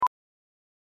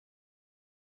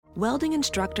Welding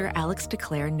instructor Alex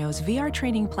DeClaire knows VR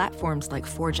training platforms like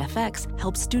Forge FX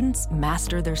help students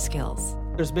master their skills.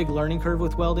 There's a big learning curve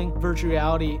with welding. Virtual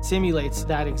reality simulates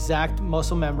that exact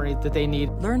muscle memory that they need.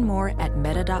 Learn more at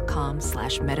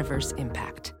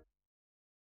meta.com/metaverseimpact.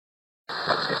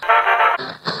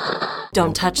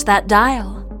 Don't touch that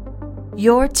dial.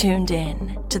 You're tuned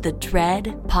in to the Dread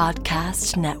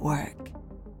Podcast Network.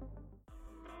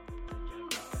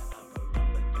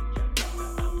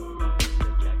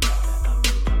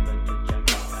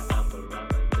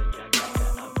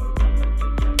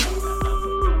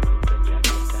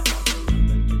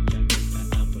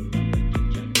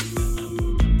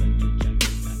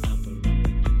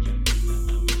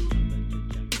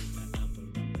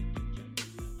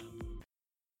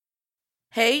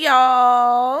 Hey,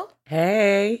 y'all.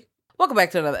 Hey. Welcome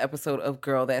back to another episode of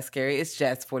Girl That's Scary. It's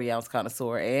Jazz 40-ounce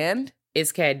connoisseur, and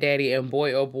it's Cat Daddy, and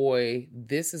boy, oh boy,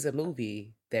 this is a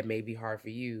movie that may be hard for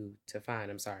you to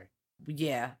find. I'm sorry.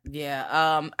 Yeah.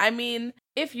 I mean,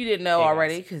 if you didn't know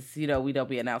already, because, we don't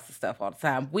be announcing stuff all the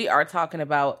time, we are talking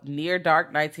about Near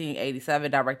Dark 1987,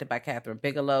 directed by Catherine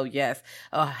Bigelow. Yes,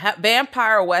 a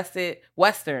vampire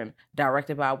western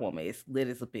directed by a woman. It's lit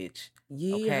as a bitch.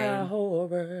 Yeah,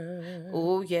 horror.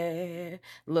 Oh, yeah.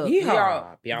 Look,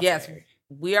 Yeehaw,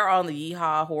 we are on the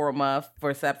Yeehaw Horror Month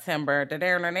for September.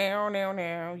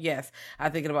 Yes,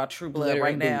 I'm thinking about True Blood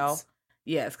right now.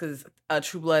 Yes, because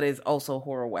True Blood is also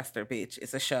horror western, bitch.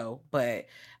 It's a show, but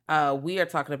we are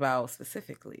talking about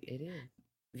specifically it is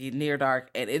Near Dark,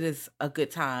 and it is a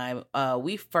good time. I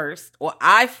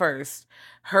first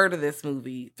heard of this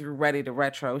movie through Ready to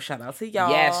Retro. Shout out to y'all.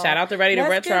 Yes, shout out to Ready to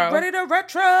Retro. Get Ready to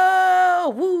Retro.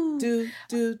 Woo. Do.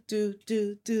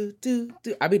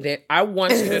 I mean, I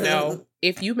want you to know,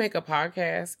 if you make a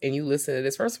podcast and you listen to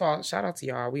this, first of all, shout out to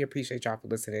y'all. We appreciate y'all for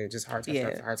listening. Just hearts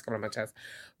coming on my chest.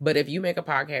 But if you make a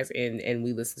podcast and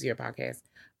we listen to your podcast,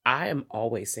 I am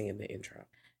always singing the intro.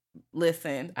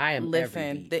 Listen, I am the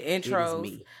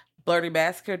intros, Blurry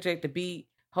Massacre, Jake the Beat,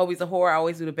 Hobie's a Whore, I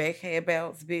always do the backhand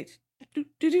bounce, bitch. And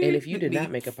if you did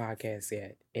not make a podcast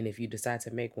yet, and if you decide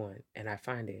to make one, and I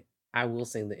find it, I will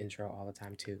sing the intro all the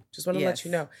time too. Just want to let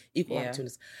you know, equal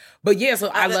opportunities. But yeah, so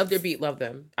I love their beat, love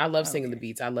them. I love singing the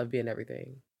beats. I love being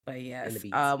everything. But yes,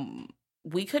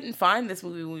 we couldn't find this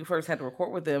movie when we first had to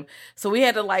record with them, so we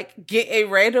had to get a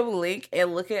random link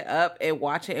and look it up and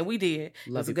watch it, and we did.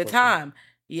 It was a good time.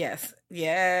 Yes.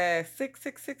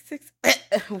 666.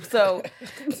 So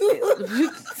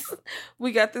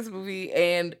we got this movie,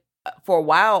 and for a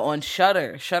while on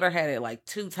Shudder had it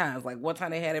 2 times. One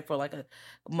time they had it for a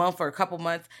month or a couple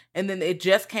months, and then it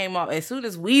just came off. As soon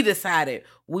as we decided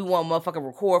we want motherfucking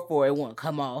record for it, won't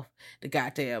come off the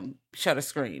goddamn Shudder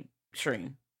stream.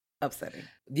 Upsetting.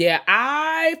 Yeah,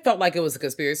 I felt like it was a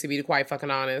conspiracy, to be quite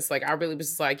fucking honest. I really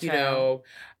was just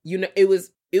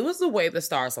it was the way the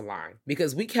stars aligned,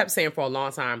 because we kept saying for a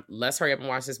long time, let's hurry up and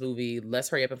watch this movie. Let's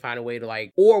hurry up and find a way to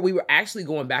or we were actually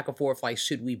going back and forth,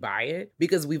 should we buy it?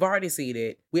 Because we've already seen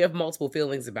it. We have multiple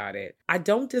feelings about it. I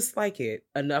don't dislike it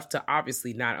enough to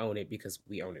obviously not own it, because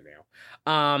we own it now.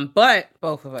 But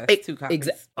both of us, 2 copies.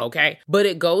 Okay. But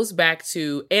it goes back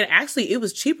to, and actually it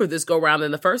was cheaper this go round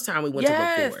than the first time we went to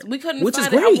record. We couldn't which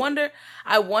find is great. it.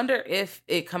 I wonder if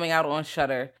it coming out on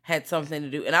Shudder had something to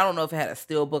do, and I don't know if it had a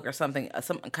steelbook or something,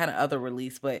 some kind of other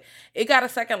release, but it got a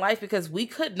second life because we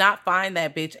could not find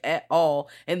that bitch at all.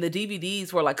 And the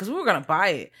DVDs were because we were gonna buy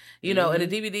it, and the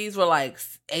DVDs were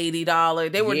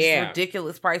 $80. They were just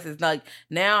ridiculous prices.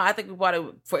 Now I think we bought it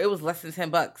it was less than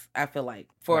 $10. I feel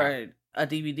for a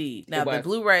DVD. Now the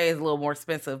Blu-ray is a little more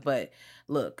expensive, but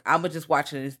look, I'm just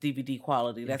watching this DVD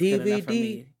quality. That's good enough for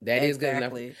me. That is good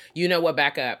enough. You know what?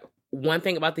 Back up. One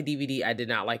thing about the DVD I did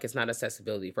not like, it's not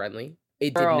accessibility friendly.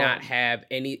 It did not have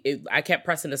any. I kept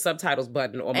pressing the subtitles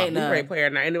button on my Blu-ray player,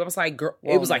 and it was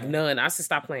none. I said,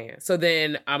 stop playing. So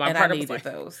then my partner was like,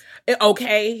 those.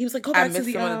 Okay. He was like, go back to the... I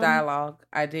missed some of the dialogue.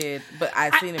 I did, but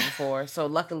I'd seen it before. So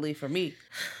luckily for me,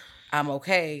 I'm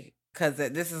okay, because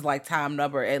this is time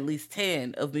number at least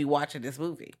 10 of me watching this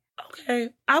movie. Okay.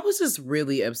 I was just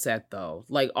really upset, though.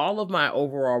 All of my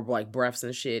overall, breaths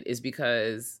and shit is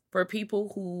because for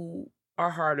people who are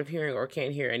hard of hearing or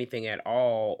can't hear anything at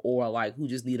all, or who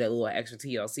just need a little extra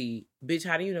TLC, bitch,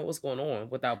 how do you know what's going on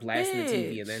without blasting the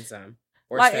TV and then some?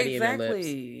 Or studying their lips.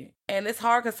 And it's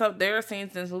hard because there are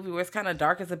scenes in this movie where it's kind of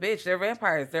dark as a bitch. They're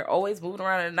vampires. They're always moving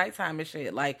around at nighttime and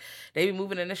shit. They be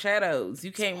moving in the shadows.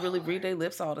 You can't really read their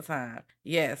lips all the time.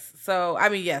 Yes. So,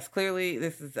 clearly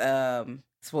this is...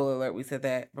 spoiler alert, we said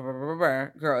that.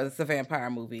 Girl, it's a vampire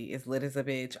movie. It's lit as a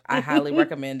bitch. I highly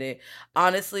recommend it.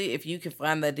 Honestly, if you can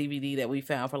find that DVD that we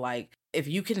found for if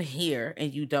you can hear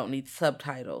and you don't need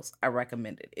subtitles, I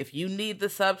recommend it. If you need the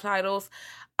subtitles,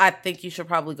 I think you should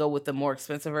probably go with the more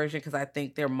expensive version because I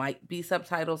think there might be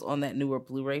subtitles on that newer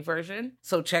Blu-ray version.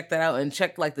 So check that out and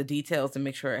check like the details to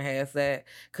make sure it has that.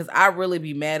 Because I really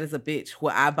be mad as a bitch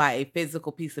when I buy a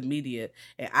physical piece of media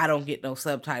and I don't get no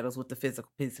subtitles with the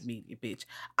physical piece of media, bitch.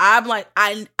 I'm like,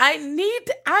 I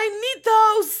need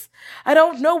those. I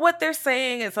don't know what they're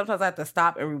saying, and sometimes I have to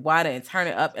stop and rewind it and turn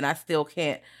it up, and I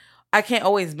can't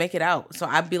always make it out. So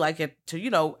I'd be like,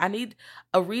 I need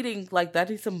a reading like that.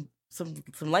 I need some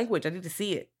language. I need to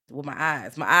see it with my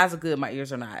eyes. My eyes are good. My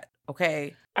ears are not.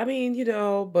 Okay. I mean,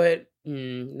 but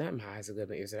not my eyes are good.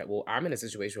 My ears are not. Well, I'm in a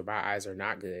situation where my eyes are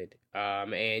not good.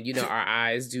 And our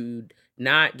eyes do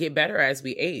not get better as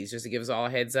we age. Just to give us all a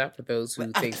heads up for those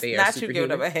who think they are superhuman. Not you giving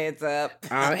them a heads up.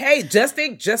 Hey, just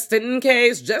in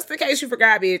case you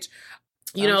forgot, bitch.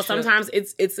 Sometimes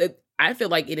I feel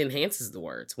like it enhances the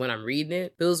words when I'm reading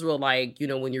it. Feels real like,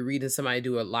 when you're reading somebody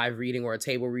do a live reading or a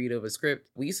table read of a script.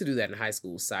 We used to do that in high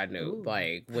school, side note. Ooh.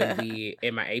 Like when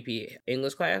in my AP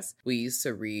English class, we used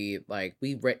to read,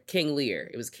 we read King Lear.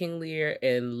 It was King Lear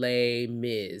and Les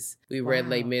Mis. We read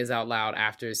Les Mis out loud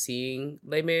after seeing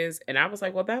Les Mis. And I was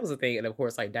like, well, that was a thing. And of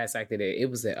course, dissected it. It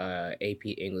was an AP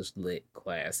English lit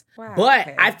class. Wow, but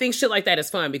okay. I think shit like that is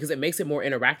fun because it makes it more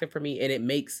interactive for me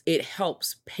and it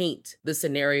helps paint the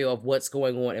scenario of what's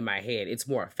going on in my head. It's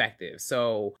more effective.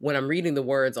 So when I'm reading the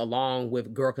words along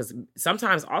with girl, because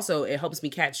sometimes also it helps me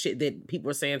catch shit that people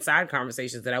are saying side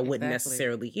conversations that I wouldn't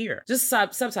necessarily hear. Just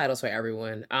subtitles for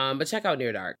everyone. But check out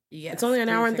Near Dark. Yes, it's only an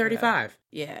hour and 35.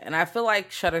 Yeah, and I feel like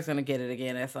Shudder's gonna get it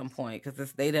again at some point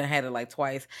because they done had it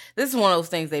twice. This is one of those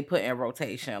things they put in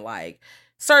rotation.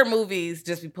 Certain movies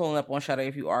just be pulling up on Shudder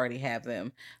if you already have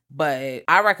them. But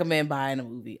I recommend buying a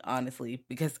movie, honestly,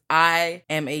 because I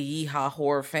am a yeehaw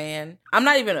horror fan. I'm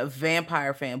not even a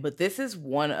vampire fan, but this is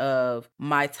one of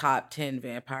my top 10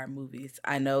 vampire movies.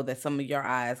 I know that some of your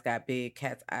eyes got big,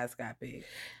 Kat's eyes got big.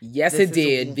 Yes, it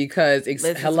did, because this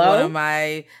is one of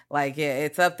my,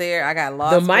 it's up there. I got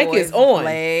Lost The mic Boys is on.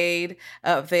 Played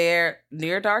up there.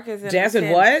 Near Dark is in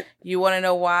Jasmine, what? You want to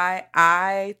know why?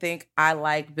 I think I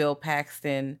like Bill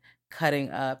Paxton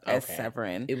cutting up as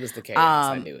Severin. It was the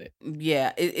chaos. I knew it.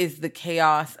 Yeah, it is the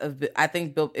chaos of. I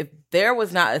think Bill. If there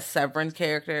was not a Severin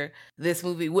character, this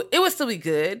movie it would still be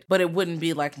good, but it wouldn't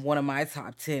be one of my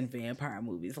top 10 vampire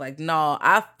movies. No,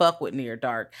 I fuck with Near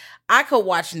Dark. I could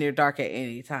watch Near Dark at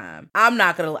any time. I'm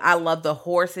not gonna. I love the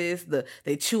horses.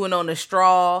 They chewing on the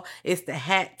straw. It's the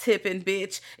hat tipping,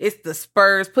 bitch. It's the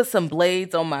spurs. Put some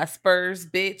blades on my spurs,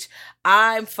 bitch.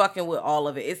 I'm fucking with all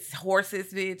of it. It's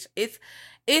horses, bitch.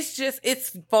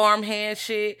 It's farmhand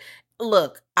shit.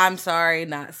 Look, I'm sorry,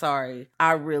 not sorry.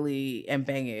 I really am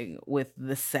banging with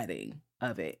the setting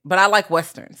of it. But I like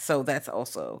Westerns, so that's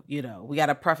also, we got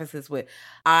to preface this with,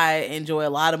 I enjoy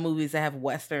a lot of movies that have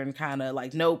Western kind of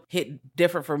hit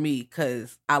different for me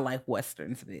because I like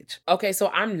Westerns, bitch. Okay, so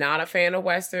I'm not a fan of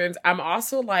Westerns. I'm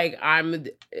also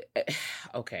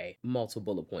multiple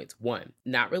bullet points. One,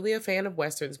 not really a fan of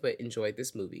Westerns, but enjoyed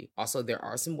this movie. Also, there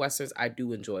are some Westerns I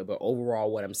do enjoy, but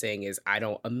overall what I'm saying is I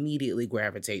don't immediately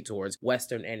gravitate towards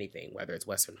Western anything, whether it's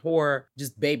Western horror,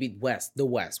 just baby the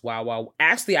West. Wow.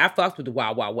 Actually, I fucked with the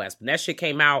Wild Wild West. When that shit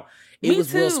came out, it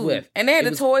was Will Swift. And they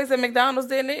had toys at McDonald's,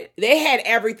 didn't it? They had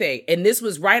everything. And this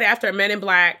was right after Men in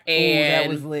Black. And that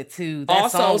was lit too.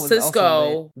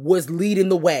 Cisco was leading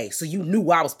the way. So you knew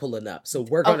I was pulling up. So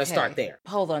we're going to start there.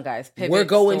 Hold on, guys. Pivot, we're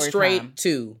going straight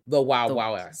to the Wild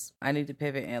Wild West. I need to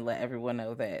pivot and let everyone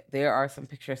know that there are some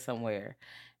pictures somewhere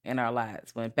in our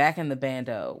lives when back in the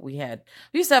bando we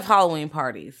used to have Halloween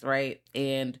parties, right?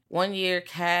 And one year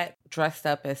Kat dressed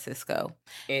up as Cisco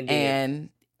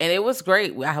and it was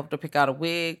great. I helped her pick out a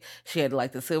wig. She had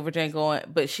the silver jane going,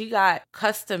 but she got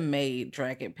custom made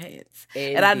dragon pants.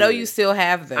 And I know you still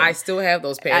have them. I still have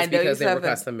those pants because they were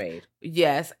custom made.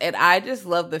 Yes, and I just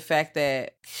love the fact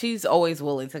that she's always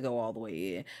willing to go all the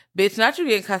way in. Bitch, not you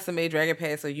getting custom made dragon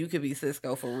pants so you could be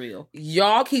Cisco for real.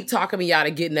 Y'all keep talking me out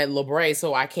of getting that LeBray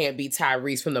so I can't be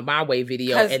Tyrese from the My Way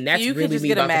video, and that's really me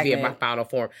about to be in my final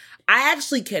form. I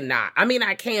actually cannot. I mean,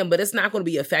 I can, but it's not going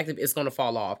to be effective. It's going to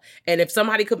fall off. And if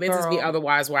somebody convinces me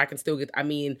otherwise, where I can still get, I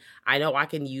know I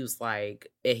can use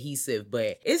adhesive,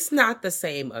 but it's not the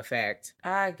same effect.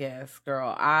 I guess,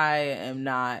 girl, I am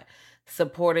not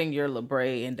supporting your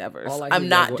LeBray endeavors. I'm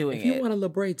not doing it. If you want a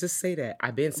LeBray, just say that.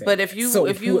 I've been saying. But if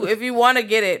you want to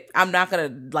get it, I'm not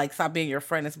gonna stop being your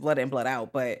friend. It's blood in, blood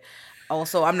out. But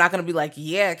Also, I'm not going to be like,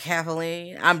 yeah,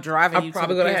 Kathleen, I'm driving you I'm to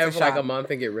probably the going to have piercer it for like shop. a month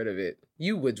and get rid of it.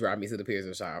 You would drive me to the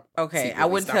piercer shop. Okay, Secretly. I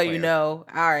wouldn't Stop tell playing. you no.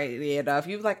 All right, yeah, no. If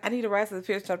you was like, I need a ride to the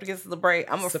piercer shop to get to the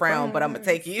break, I'm going to frown, but I'm going to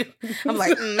take you. I'm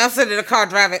like, I'm sitting in the car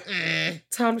driving.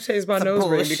 Time to change my Some nose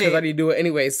ring bullshit. because I need to do it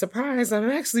anyway. Surprise, I'm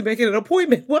actually making an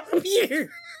appointment while I'm here.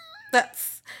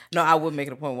 No, I would make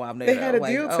it a point while I'm there. They had a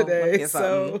like, deal let me today, get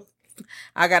so... something.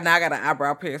 I got an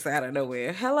eyebrow piercer out of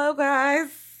nowhere. Hello, guys.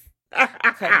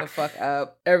 Cutting the fuck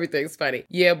up. Everything's funny.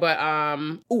 Yeah, but,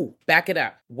 back it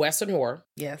up. Western horror.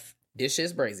 Yes. This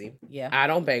shit's brazy. Yeah. I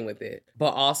don't bang with it. But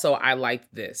also, I like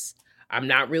this. I'm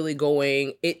not really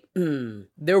going...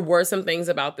 There were some things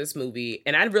about this movie,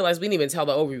 and I realized we didn't even tell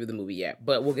the overview of the movie yet,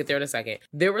 but we'll get there in a second.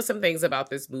 There were some things about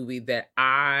this movie that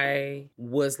I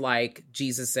was like,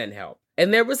 Jesus, send help.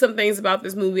 And there were some things about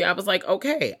this movie I was like,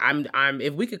 okay, I'm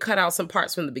if we could cut out some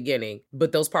parts from the beginning,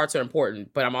 but those parts are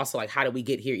important. But I'm also like, how did we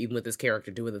get here even with this character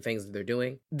doing the things that they're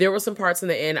doing? There were some parts in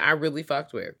the end I really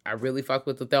fucked with. I really fucked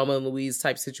with the Thelma and Louise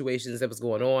type situations that was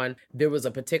going on. There was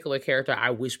a particular character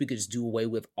I wish we could just do away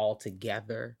with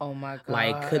altogether. Oh my God.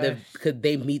 Like, could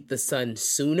they meet the son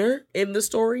sooner in the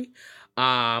story?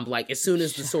 Like as soon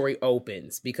as the story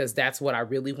opens, because that's what I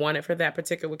really wanted for that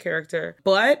particular character.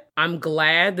 But I'm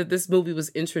glad that this movie was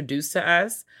introduced to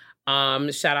us.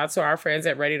 Shout out to our friends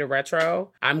at Ready to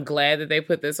Retro. I'm glad that they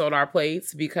put this on our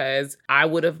plates because I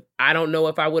don't know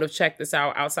if I would have checked this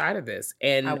out outside of this.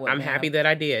 And I'm happy that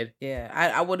I did. Yeah,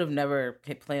 I would have never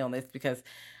hit play on this because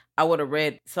I would have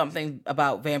read something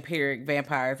about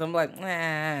vampires. I'm like,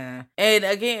 nah. And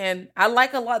again, I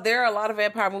like a lot. There are a lot of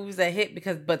vampire movies that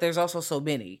hit but there's also so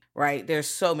many, right? There's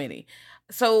so many.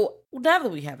 So now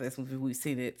that we have this movie, we've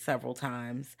seen it several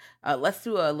times. Let's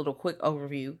do a little quick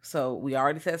overview. So we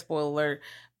already said spoiler alert,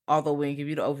 although we didn't give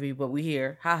you the overview, but we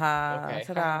here. Ha ha. Okay.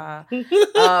 Ta-da.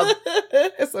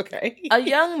 It's okay. A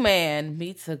young man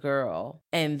meets a girl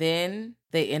and then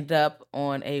they end up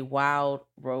on a wild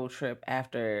road trip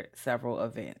after several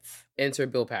events. Enter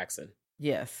Bill Paxton.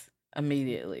 Yes,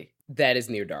 immediately. That is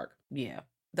near dark. Yeah.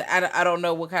 I don't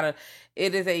know what kind of...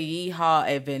 It is a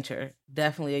yeehaw adventure.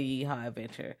 Definitely a yeehaw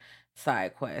adventure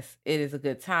side quest. It is a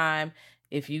good time.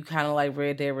 If you kind of like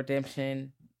Red Dead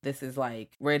Redemption, this is like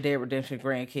Red Dead Redemption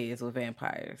grandkids with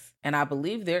vampires. And I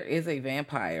believe there is a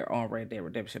vampire on Red Dead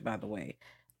Redemption, by the way.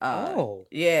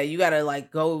 Yeah, you gotta like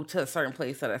go to a certain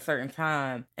place at a certain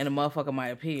time and a motherfucker might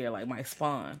appear, like might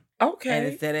spawn. Okay. And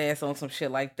it's dead ass on some shit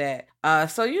like that.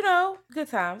 So good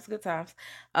times.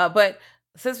 But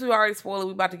since we already spoiled it,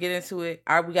 we about to get into it.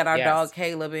 We got our dog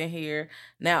Caleb in here.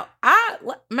 Now,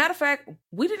 matter of fact,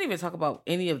 we didn't even talk about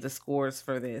any of the scores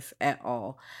for this at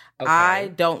all. Okay. I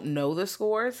don't know the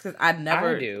scores because I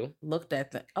never looked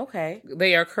at them. Okay.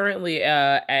 They are currently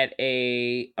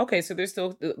so they're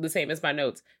still the same as my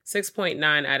notes.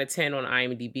 6.9 out of 10 on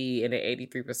IMDb and an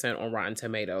 83% on Rotten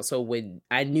Tomatoes. So when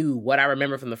I knew what I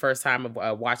remember from the first time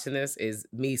of watching this is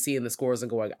me seeing the scores and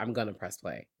going, I'm going to press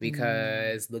play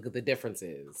because look at the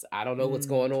differences. I don't know what's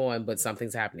going on, but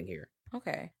something's happening here.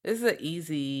 Okay. This is an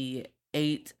easy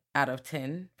 8 out of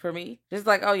 10 for me. Just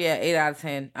like, 8 out of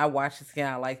 10. I watched this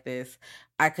again. I like this.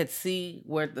 I could see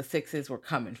where the 6s were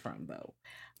coming from, though.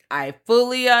 I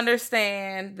fully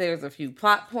understand. There's a few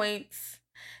plot points.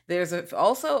 There's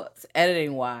also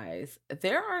editing wise.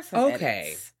 There are some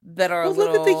edits that are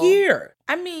look at the year.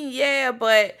 I mean, yeah,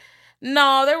 but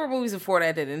no, there were movies before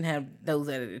that didn't have those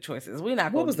edited choices.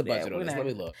 What was the budget on this? Let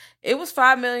me look. It was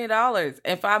 $5 million,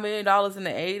 and $5 million in the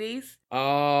 80s.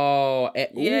 Oh,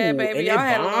 yeah, baby. And y'all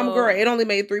it bombed, girl. It only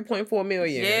made $3.4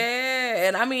 million. Yeah,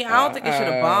 and I mean, I don't think it should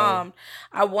have bombed.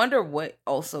 I wonder what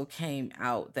also came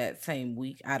out that same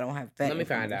week. I don't have that. Let me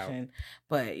find out.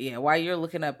 But yeah, while you're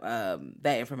looking up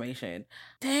that information,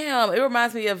 damn, it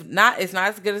reminds me of it's not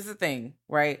as good as The Thing,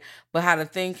 right? But how The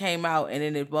Thing came out and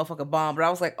then it motherfucker bombed. But I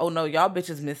was like, oh no, y'all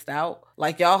bitches missed out.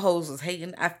 Like y'all hoes was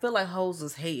hating. I feel like hoes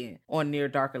was hating on Near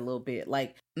Dark a little bit.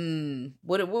 Like,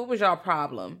 what was y'all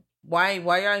problem? Why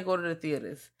y'all ain't go to the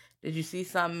theaters? Did you see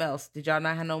something else? Did y'all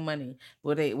not have no money?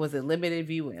 Was it limited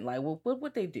viewing? Like, what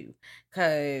would they do?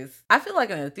 Because I feel like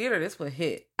in the theater, this would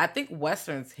hit. I think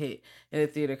Westerns hit in the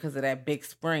theater because of that big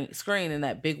screen and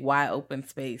that big wide open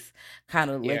space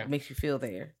kind of like makes you feel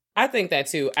there. I think that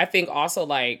too. I think also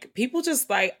like people just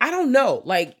like, I don't know,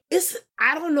 like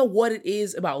I don't know what it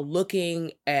is about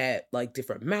looking at like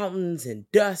different mountains and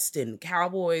dust and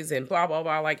cowboys and blah, blah,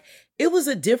 blah. Like it was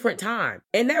a different time.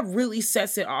 And that really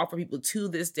sets it off for people to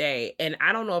this day. And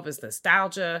I don't know if it's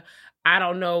nostalgia. I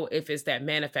don't know if it's that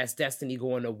manifest destiny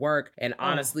going to work. And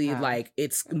honestly, like,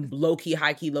 it's low-key,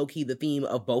 high-key, low-key the theme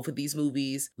of both of these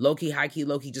movies. Low-key, high-key,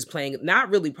 low-key just playing, not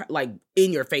really like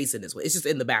in your face in this way. It's just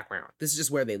in the background. This is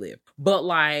just where they live. But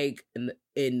like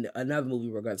in another movie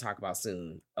we're going to talk about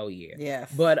soon. Oh yeah.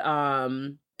 Yes. But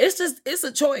it's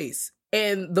a choice.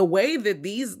 And the way that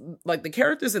these, like, the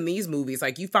characters in these movies,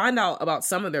 like, you find out about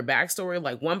some of their backstory.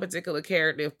 Like, one particular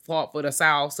character fought for the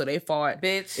South, so they fought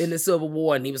in the Civil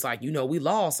War, and he was like, we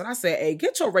lost. And I said, hey,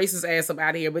 get your racist ass up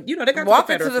out of here. But, they got walk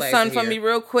the into the sun for me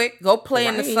real quick. Go play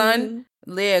in the sun.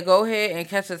 Leah, go ahead and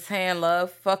catch his hand,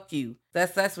 love. Fuck you.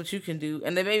 That's what you can do.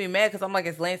 And they made me mad because I'm like,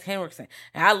 it's Lance Henriksen.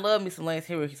 And I love me some Lance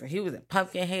Henriksen. He was in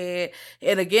Pumpkinhead.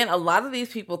 And again, a lot of these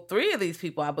people, 3 of these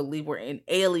people, I believe, were in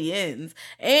Aliens.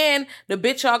 And the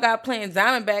bitch y'all got playing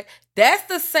Diamondback, that's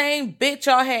the same bitch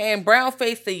y'all had in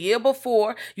Brownface the year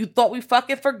before. You thought we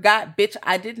fucking forgot, bitch.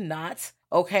 I did not.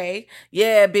 Okay?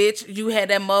 Yeah, bitch. You had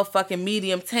that motherfucking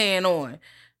medium tan on.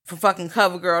 For fucking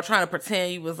CoverGirl, trying to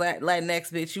pretend you was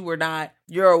Latinx, bitch. You were not.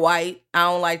 You're white. I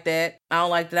don't like that.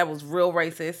 That was real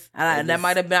racist. And that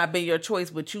might have not been your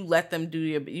choice, but you let them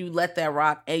you let that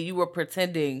rock, and you were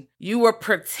pretending.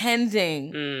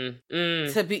 To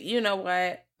be, you know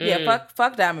what? Yeah,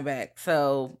 fuck Diamondback.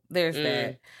 So there's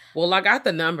that. Well, I got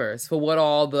the numbers for what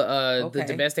all the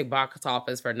domestic box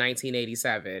office for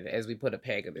 1987, as we put a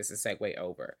peg of this and segue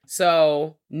over.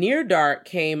 So Near Dark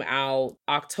came out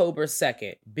October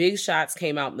 2nd. Big Shots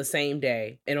came out the same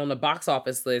day. And on the box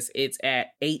office list, it's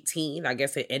at 18. I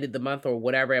guess it ended the month or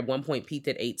whatever. At one point peaked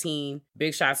at 18.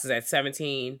 Big Shots is at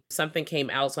 17. Something came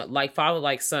out like Father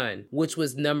Like Son, which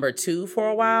was number 2 for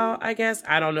a while, I guess.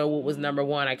 I don't know what was number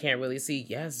 1. I can't really see.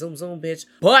 Yeah, zoom, bitch.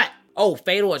 But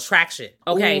Fatal Attraction.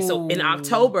 Okay, so in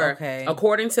October,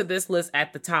 according to this list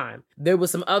at the time, there was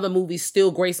some other movies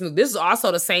still gracing. This is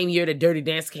also the same year that Dirty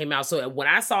Dancing came out. So when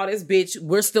I saw this bitch,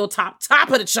 we're still top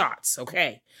of the charts.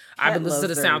 Okay, I've been listening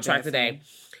to the soundtrack today.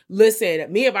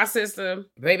 Listen, me and my sister,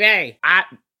 baby,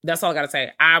 that's all I gotta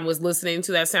say. I was listening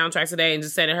to that soundtrack today and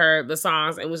just sending her the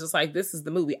songs and was just like, this is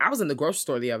the movie. I was in the grocery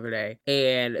store the other day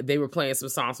and they were playing some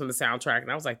songs from the soundtrack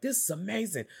and I was like, this is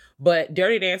amazing. But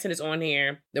Dirty Dancing is on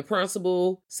here. The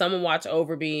Principal, Someone Watch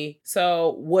Over Me.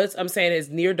 So what I'm saying is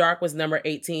Near Dark was number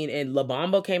 18 and La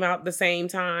Bamba came out at the same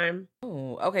time.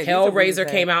 Oh, okay. Hellraiser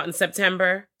came out in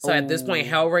September. So at this point,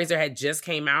 Hellraiser had just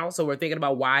came out. So we're thinking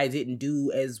about why it didn't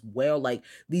do as well. Like,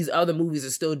 these other movies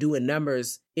are still doing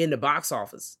numbers in the box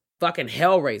office. Fucking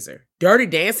Hellraiser. Dirty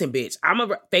Dancing, bitch.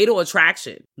 Fatal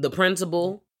Attraction. The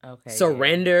Principal. Okay.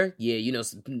 Surrender. Yeah,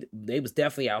 they was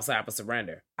definitely outside for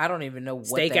Surrender. I don't even know what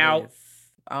Stakeout. That is.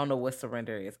 I don't know what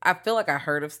Surrender is. I feel like I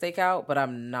heard of Stakeout, but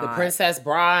I'm not. The Princess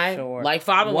Bride. Sure. Like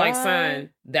Father, Like Son.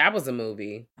 That was a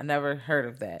movie. I never heard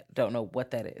of that. Don't know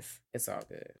what that is. It's all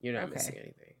good. You're not missing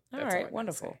anything. All right,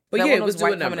 wonderful. But yeah, it was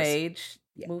doing coming of age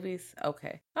movies.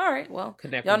 Okay. All right. Well,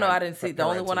 y'all know I didn't see. The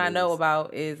only one I know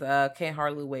about is Can't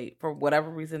Hardly Wait. For whatever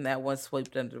reason, that one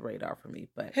swept under the radar for me.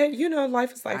 But hey,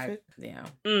 life is life. Yeah.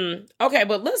 Okay,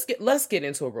 but let's get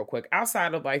into it real quick.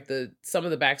 Outside of like some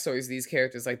of the backstories of these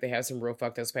characters, like they have some real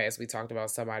fucked up past. We talked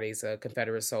about somebody's a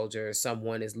Confederate soldier.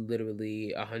 Someone is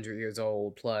literally 100 years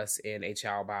old plus in a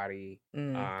child body.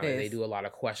 And they do a lot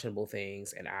of questionable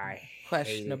things, and I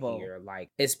hate it here. Like,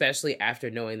 especially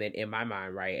after knowing that in my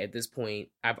mind, right at this point,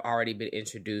 I've already been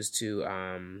introduced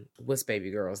to what's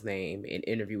baby girl's name in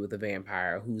Interview with a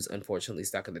Vampire, who's unfortunately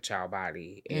stuck in the child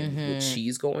body and what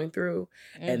she's going through,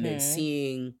 and then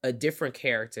seeing a different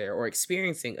character or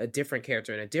experiencing a different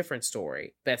character in a different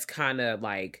story. That's kind of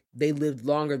like they lived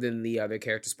longer than the other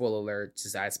character. Spoiler alert,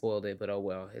 just I spoiled it, but oh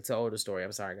well, it's an older story.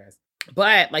 I'm sorry, guys.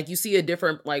 But like you see a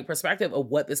different like perspective of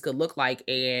what this could look like,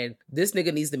 and this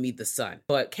nigga needs to meet the son.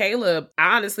 But Caleb,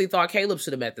 I honestly thought Caleb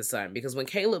should have met the son, because when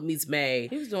Caleb meets May,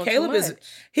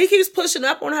 he keeps pushing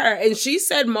up on her, and she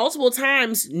said multiple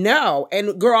times no.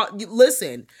 And girl,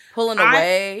 listen, pulling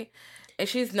away. And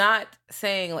she's not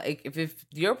saying like if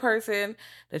your person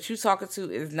that you talking to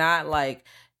is not like,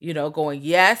 going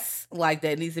yes, like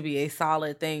that needs to be a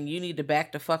solid thing. You need to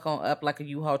back the fuck on up like a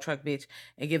U-Haul truck, bitch,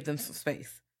 and give them some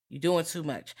space. You're doing too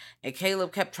much. And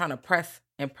Caleb kept trying to press.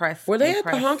 Were they at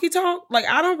the honky tonk? Like,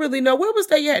 I don't really know. Where was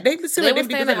they at? They were standing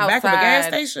in the back of a gas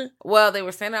station? Well, they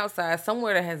were standing outside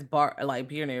somewhere that has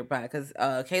beer nearby, because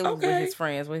Caleb with his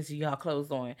friends when y'all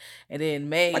closed on. And then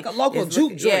May. Like a local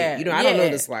juke joint. I don't know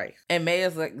this life. And May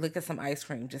is like, look at some ice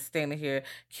cream, just standing here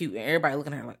cute. And everybody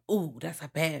looking at her like, ooh, that's a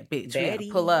bad bitch. Daddy.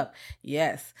 Pull up.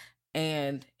 Yes.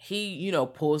 And he, you know,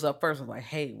 pulls up first. I'm like,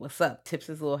 hey, what's up? Tips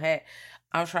his little hat.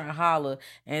 I'm trying to holler.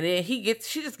 And then she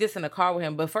just gets in the car with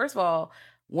him. But first of all,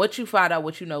 once you find out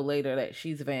what you know later that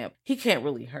she's a vamp, he can't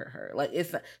really hurt her. Like,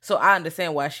 it's not, so I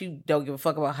understand why she don't give a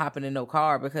fuck about hopping in no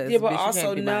car, because but bitch,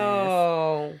 also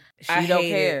no, I don't hate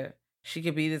care. it. She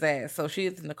could beat his ass. So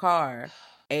she's in the car,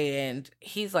 and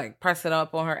he's like pressing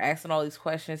up on her, asking all these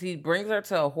questions. He brings her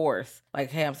to a horse, like,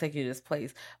 hey, I'm taking you to this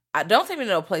place. Don't take me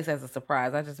to no place as a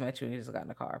surprise. I just met you and you just got in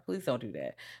the car. Please don't do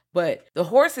that. But the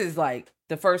horse is like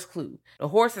the first clue. The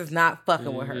horse is not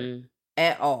fucking with her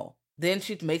at all. Then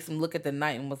she makes him look at the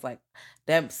night and was like,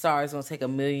 that star is going to take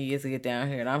 1,000,000 years to get down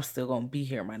here, and I'm still going to be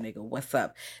here, my nigga. What's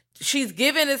up? She's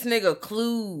giving this nigga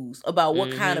clues about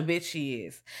what kind of bitch she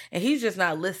is. And he's just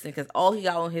not listening, because all he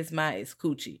got on his mind is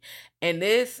coochie. And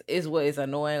this is what is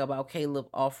annoying about Caleb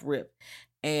off rip.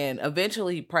 And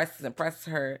eventually he presses and presses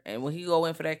her. And when he go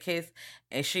in for that kiss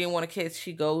and she didn't want to kiss,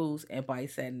 she goes and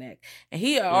bites that neck. And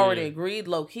he had already agreed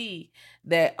low key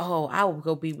that, oh, I will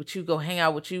go be with you, go hang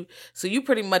out with you. So you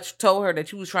pretty much told her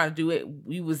that you was trying to do it.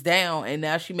 You was down, and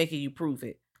now she making you prove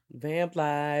it. Vamp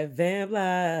life, vamp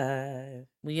life.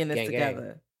 We in this gang, together.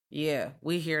 Gang. Yeah,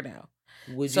 we here now.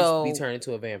 Would you be turned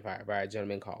into a vampire by a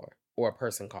gentleman caller or a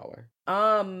person caller?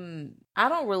 I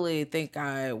don't really think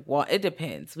I want. It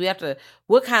depends. We have to.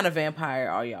 What kind of vampire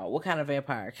are y'all? What kind of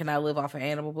vampire? Can I live off of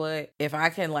animal blood? If I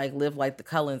can like live like the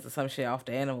Cullens or some shit off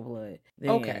the animal blood, then...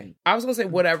 Okay. I was gonna say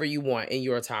whatever you want in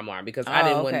your timeline, because I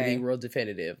didn't want to be real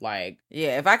definitive. Like,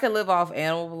 yeah, if I could live off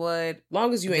animal blood,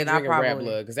 long as you ain't drinking rat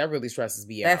blood, because that really stresses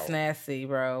me out. That's nasty,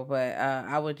 bro. But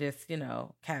I would just,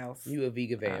 cows. You a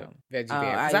vegan vamp, veggie vamp?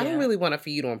 Because I don't really want to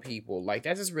feed on people. Like,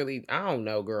 that just really, I don't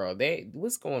know, girl.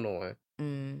 What's going on?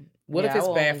 What if it's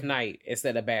bath night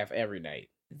instead of bath every night?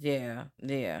 Yeah.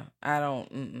 I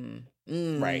don't.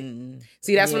 Right.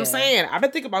 See, that's what I'm saying. I've been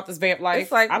thinking about this vamp life.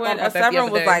 It's like when a severin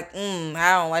was like,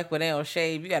 I don't like when they don't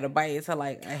shave. You got to bite into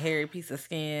like a hairy piece of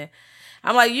skin.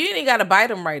 I'm like, you ain't got to bite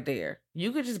them right there.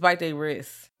 You could just bite their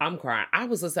wrists. I'm crying. I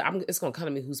was listening. It's going to come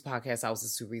to me whose podcast I was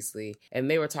listening to recently. And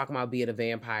they were talking about being a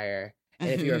vampire. And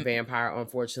if you're a vampire,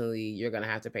 unfortunately, you're going to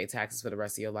have to pay taxes for the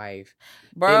rest of your life.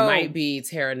 Bro. It might be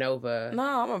Terra Nova. No,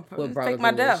 I'm going to take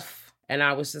my death. And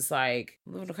I was just like...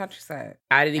 live in the countryside.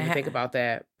 I didn't even think about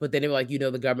that. But then they were like, the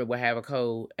government would have a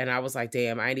code. And I was like,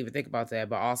 damn, I didn't even think about that.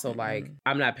 But also, like,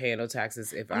 I'm not paying no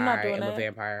taxes if I am a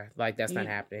vampire. Like, that's not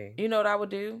happening. You know what I would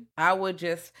do? I would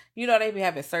just... they be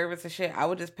having servants and shit. I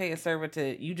would just pay a servant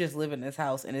to... You just live in this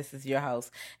house, and this is your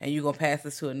house. And you going to pass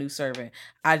this to a new servant.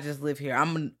 I just live here.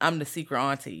 I'm the secret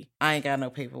auntie. I ain't got no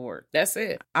paperwork. That's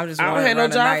it. I'm just I don't have no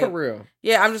job for real.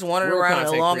 Yeah, I'm just wandering around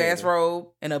in a long-ass robe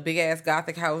in a big-ass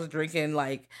gothic house drinking,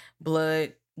 like,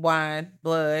 wine,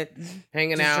 blood.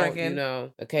 Hanging out, drinking.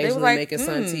 Occasionally like, making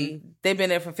sun tea. They've been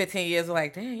there for 15 years. They're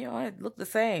like, damn, y'all look the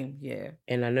same. Yeah.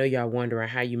 And I know y'all wondering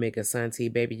how you make a sun tea,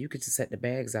 baby. You could just set the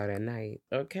bags out at night.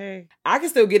 Okay. I can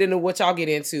still get into what y'all get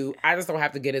into. I just don't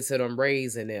have to get into them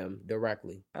raising them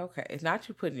directly. Okay. It's not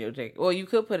you putting your drink. Well, you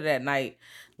could put it at night,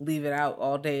 leave it out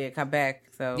all day and come back.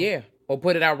 So yeah. Or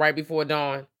put it out right before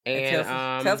dawn. And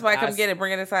tell somebody come get it,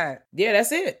 bring it inside. Yeah,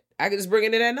 that's it. I can just bring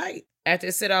it in at night. After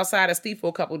it sit outside and steep for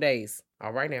a couple days.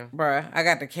 All right now. Bruh, I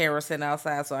got the camera sitting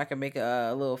outside so I can make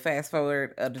a little fast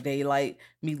forward of the daylight.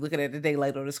 Me looking at the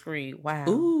daylight on the screen. Wow.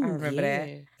 Ooh, I remember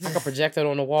that. I can project it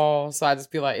on the wall so I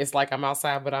just feel like it's like I'm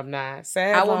outside but I'm not.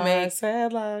 Sad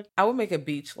line. I would make a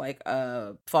beach like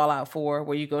Fallout 4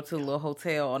 where you go to a little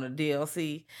hotel on a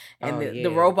DLC and the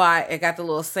robot, it got the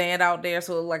little sand out there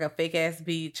so it looked like a fake ass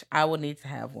beach. I would need to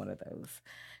have one of those.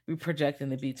 We projecting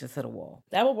the beach into the wall.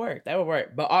 That would work.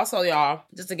 But also, y'all,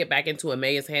 just to get back into it,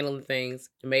 May is handling things.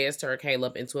 May has turned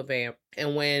Caleb into a vamp.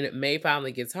 And when May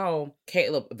finally gets home,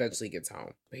 Caleb eventually gets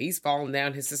home. But he's falling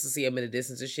down. His sister see him in the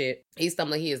distance and shit. He's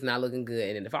stumbling. He is not looking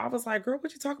good. And the father was like, girl,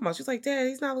 what you talking about? She's like, Dad,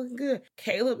 he's not looking good.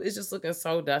 Caleb is just looking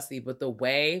so dusty. But the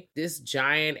way this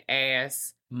giant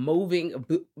ass moving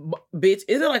bitch,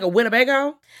 is it like a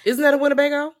Winnebago? Isn't that a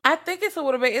Winnebago? I think it's a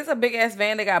Winnebago. It's a big ass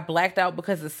van that got blacked out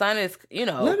because the sun is,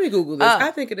 Let me Google this.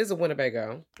 I think it is a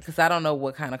Winnebago. Because I don't know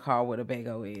what kind of car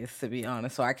Winnebago is, to be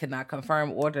honest, so I cannot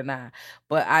confirm or deny.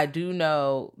 But I do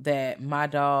know that my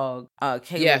dog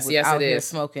Caleb was out here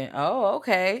smoking. Oh,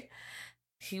 okay.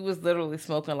 He was literally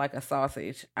smoking like a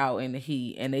sausage out in the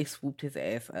heat, and they swooped his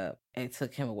ass up and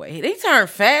took him away. They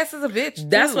turned fast as a bitch, too.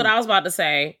 That's what I was about to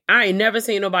say. I ain't never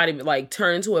seen nobody, like,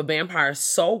 turn into a vampire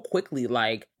so quickly.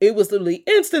 Like, it was literally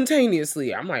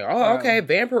instantaneously. I'm like, oh, okay,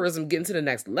 vampirism getting to the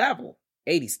next level.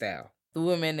 80s style.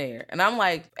 Threw him in there. And I'm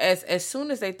like, as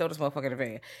soon as they throw this motherfucker in the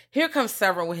van, here comes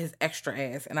Severin with his extra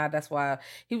ass. And that's why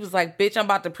he was like, bitch, I'm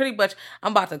about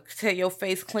to tear your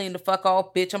face clean the fuck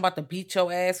off, bitch. I'm about to beat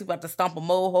your ass. We about to stomp a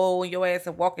mole hole in your ass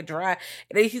and walk it dry.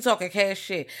 And then he talking cash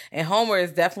shit. And Homer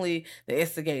is definitely the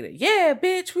instigator. Yeah,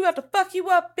 bitch, we about to fuck you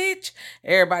up, bitch.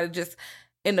 Everybody just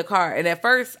in the car. And at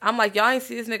first, I'm like, y'all ain't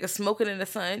see this nigga smoking in the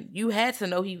sun. You had to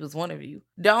know he was one of you.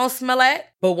 Don't smell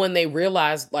that? But when they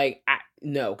realized, like,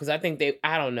 no, because I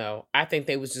don't know. I think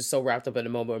they was just so wrapped up in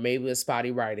the moment, or maybe it was spotty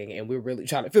writing and we're really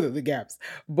trying to fill in the gaps.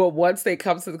 But once they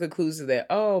come to the conclusion that,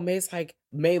 oh,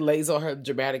 May lays on her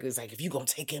dramatically, it's like, if you gonna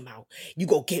take him out, you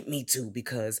go get me too,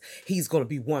 because he's gonna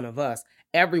be one of us.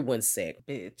 Everyone's sick.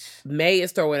 Bitch. May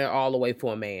is throwing it all away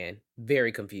for a man.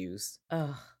 Very confused.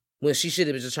 Ugh. When she should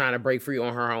have been just trying to break free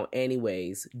on her own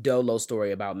anyways. Dolo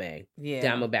story about May. Yeah.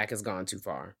 Diamondback has gone too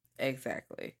far.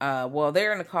 Exactly. Well,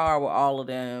 they're in the car with all of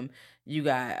them. You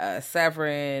got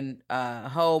Severin,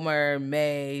 Homer,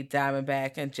 May,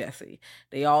 Diamondback, and Jesse.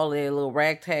 They all in a little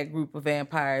ragtag group of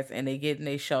vampires, and they get in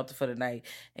their shelter for the night.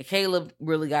 And Caleb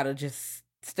really got to just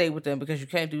stay with them because you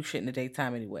can't do shit in the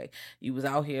daytime anyway. You was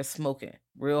out here smoking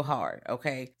real hard,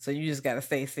 okay? So you just got to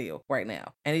stay still right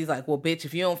now. And he's like, well, bitch,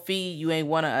 if you don't feed, you ain't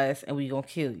one of us, and we gonna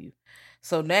kill you.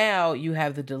 So now you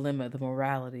have the dilemma, the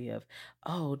morality of,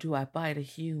 oh, do I bite a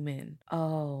human?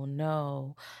 Oh,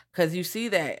 no. Because you see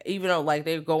that, even though, like,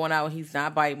 they're going out, he's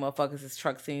not biting motherfuckers, his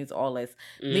truck scenes, all this.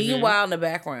 Mm-hmm. Meanwhile, in the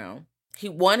background, he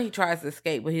tries to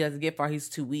escape, but he doesn't get far. He's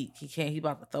too weak. He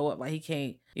about to throw up. Like, he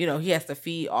can't, he has to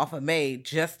feed off of May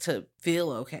just to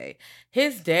feel okay.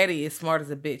 His daddy is smart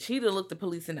as a bitch. He'd have looked the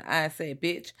police in the eye and said,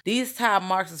 bitch, these time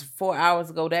marks is 4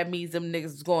 hours ago. That means them niggas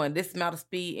was going this amount of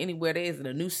speed anywhere there is in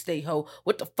a new state, ho.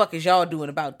 What the fuck is y'all doing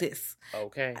about this?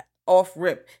 Okay. Off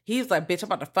rip. He was like, bitch, I'm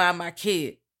about to find my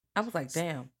kid. I was like,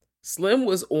 damn. Slim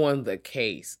was on the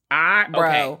case.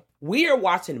 Okay. We are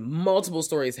watching multiple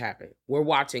stories happen. We're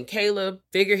watching Caleb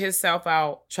figure himself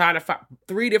out, trying to find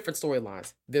 3 different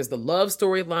storylines. There's the love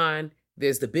storyline.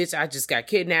 There's the bitch, I just got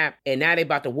kidnapped, and now they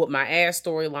about to whoop my ass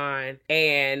storyline.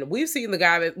 And we've seen the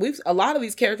guy a lot of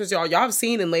these characters y'all have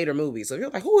seen in later movies. So if you're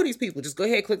like, who are these people? Just go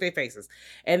ahead and click their faces.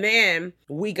 And then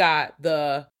we got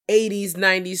the 80s,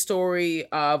 90s story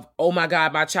of, oh my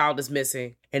God, my child is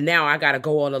missing. And now I got to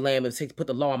go on a lamb and put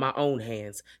the law in my own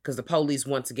hands because the police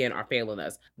once again are failing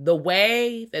us. The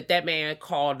way that man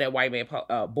called that white man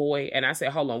boy, and I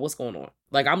said, hold on, what's going on?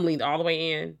 Like, I'm leaned all the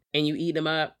way in and you eat him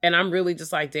up. And I'm really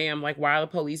just like, damn, like, why are the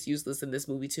police useless in this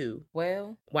movie too?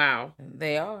 Well, wow.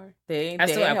 They are. I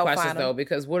still have questions though,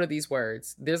 because what are these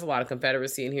words? There's a lot of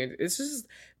Confederacy in here. It's just,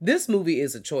 this movie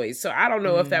is a choice. So I don't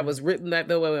know if that was written that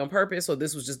way on purpose or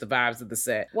this was just the vibes of the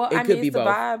set. Well, it's the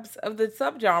vibes of the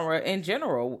subgenre in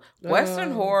general.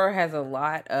 Western horror has a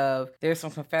lot of, there's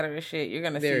some Confederate shit. You're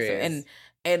going to see some.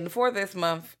 And for this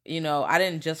month, I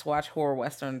didn't just watch horror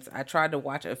Westerns. I tried to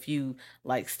watch a few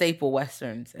like staple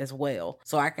Westerns as well.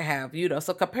 So I could have,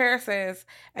 some comparisons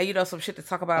and, some shit to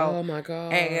talk about. Oh my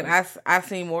God. And I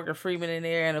seen Morgan Freeman in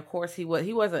there. And of course he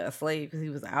wasn't a slave because he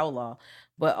was an outlaw.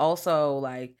 But also,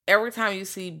 like, every time you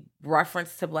see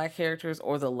reference to Black characters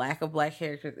or the lack of Black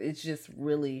characters, it's just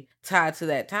really tied to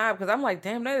that time. Because I'm like,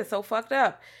 damn, that is so fucked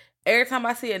up. Every time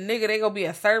I see a nigga, they gonna be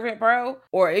a servant, bro.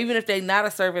 Or even if they not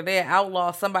a servant, they an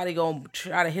outlaw. Somebody gonna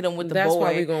try to hit them with the boy. That's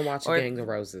why we gonna watch Gang of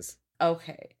Roses.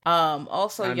 Okay.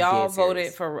 Also, y'all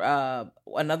voted for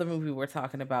another movie we're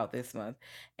talking about this month,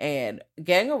 and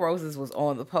Gang of Roses was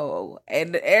on the poll,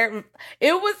 and it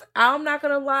was. I'm not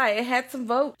gonna lie, it had some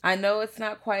votes. I know it's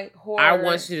not quite horror. I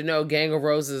want you to know, Gang of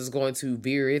Roses is going to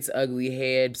veer its ugly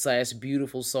head /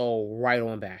 beautiful soul right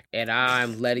on back, and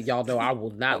I'm letting y'all know I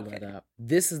will not let up.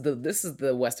 This is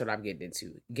the Western I'm getting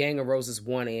into. Gang of Roses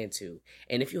 1 and 2,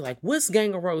 and if you're like, what's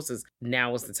Gang of Roses?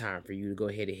 Now is the time for you to go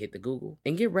ahead and hit the Google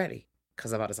and get ready.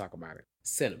 Because I'm about to talk about it.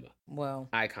 Cinema. Well.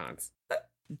 Icons.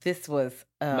 This was...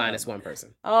 minus one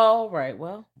person. Oh, right.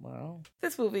 Well.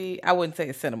 This movie, I wouldn't say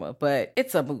it's cinema, but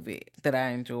it's a movie that I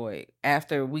enjoyed.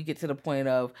 After we get to the point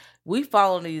of, we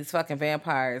follow these fucking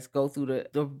vampires go through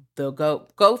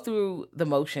go through the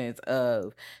motions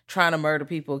of trying to murder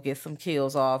people, get some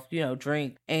kills off,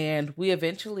 drink. And we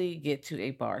eventually get to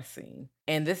a bar scene.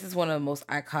 And this is one of the most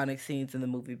iconic scenes in the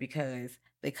movie because...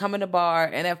 they come in the bar,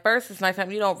 and at first it's nighttime.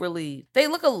 They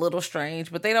look a little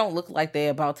strange, but they don't look like they're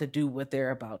about to do what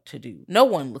they're about to do. No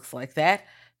one looks like that.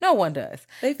 No one does.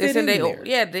 They fit in there.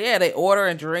 Yeah, they order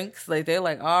and drinks. Like, they're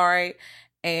like, all right.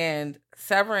 And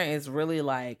Severin is really,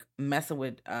 like, messing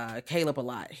with Caleb a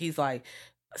lot. He's like,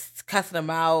 cussing him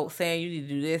out, saying you need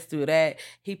to do this, do that.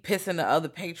 He pissing the other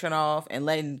patron off and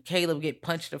letting Caleb get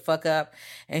punched the fuck up,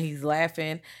 and he's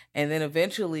laughing. And then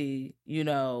eventually,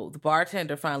 the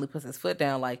bartender finally puts his foot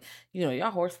down, like,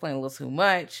 y'all horse playing a little too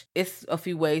much. It's a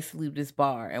few ways to leave this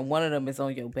bar, and one of them is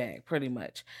on your back, pretty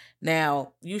much.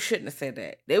 Now, you shouldn't have said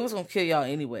that. They was gonna kill y'all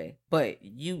anyway, but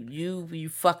you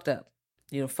fucked up.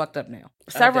 You fucked up now.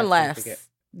 Severin laughs.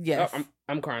 Yes. Oh,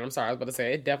 I'm crying. I'm sorry. I was about to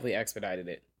say, it definitely expedited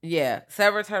it. Yeah.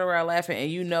 Severin turned around laughing,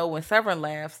 and when Severin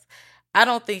laughs, I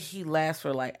don't think he laughs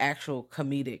for like actual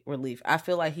comedic relief. I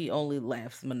feel like he only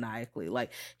laughs maniacally.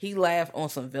 Like he laughs on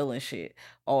some villain shit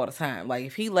all the time. Like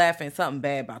if he laughing, something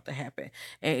bad about to happen.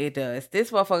 And it does.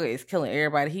 This motherfucker is killing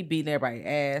everybody. He beating everybody's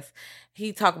ass.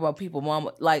 He talk about people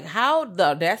mama. Like how the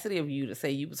audacity of you to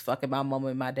say you was fucking my mama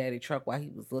in my daddy truck while he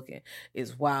was looking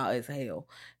is wild as hell.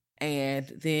 And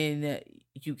then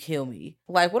you kill me.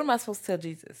 Like, what am I supposed to tell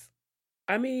Jesus?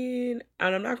 I mean,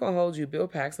 and I'm not going to hold you. Bill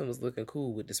Paxton was looking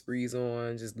cool with the sprees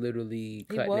on, just literally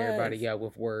cutting everybody out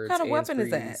with words. What kind of weapon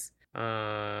sprees. Is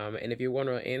that? And if you're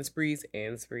wondering, and sprees.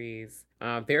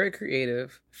 Very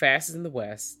creative, fastest in the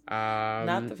West.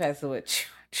 Not the fastest with.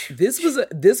 This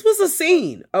was a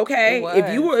scene, okay?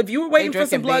 If you were waiting for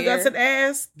some blood, guts, and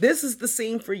ass, this is the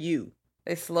scene for you.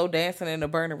 They slow dancing in a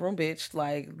burning room, bitch.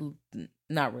 Like,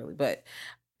 not really, but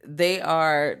they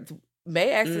are.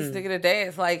 May asked this nigga to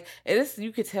dance. Like,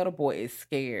 you could tell the boy is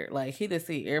scared. Like, he just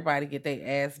see everybody get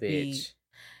their ass beat.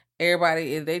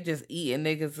 Everybody, they just eating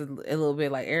niggas a little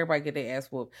bit. Like, everybody get their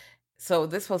ass whooped. So,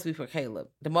 this supposed to be for Caleb.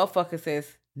 The motherfucker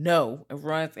says no and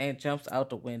runs and jumps out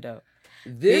the window.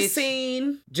 This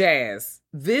scene, Jazz.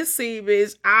 This scene,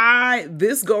 bitch.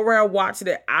 This go around watching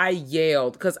it, I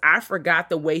yelled because I forgot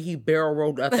the way he barrel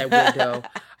rolled out that window.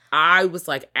 I was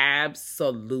like,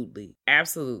 absolutely.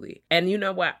 And you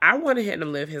know what? I wanted him to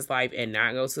live his life and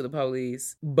not go to the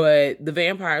police. But the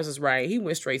vampires was right. He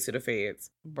went straight to the feds.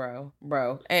 Bro.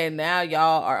 And now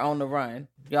y'all are on the run.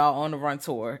 Y'all on the run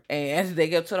tour. And they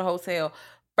go to the hotel.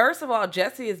 First of all,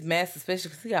 Jesse is mad suspicious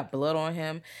because he got blood on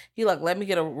him. He like, let me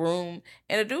get a room.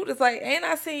 And the dude is like, ain't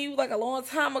I seen you like a long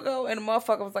time ago? And the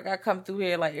motherfucker was like, I come through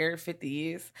here like every 50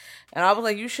 years. And I was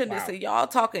like, you shouldn't have said, y'all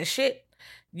talking shit.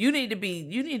 You need to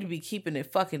be keeping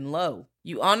it fucking low.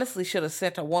 You honestly should have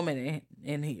sent a woman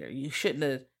in here. You shouldn't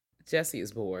have. Jesse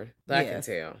is bored. I can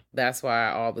tell. That's why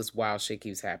all this wild shit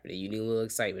keeps happening. You need a little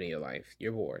excitement in your life.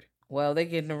 You're bored. Well, they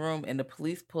get in the room and the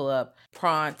police pull up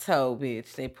pronto,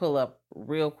 bitch. They pull up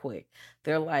real quick.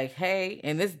 They're like, hey,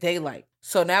 and it's daylight.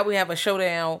 So now we have a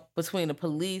showdown between the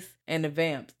police and the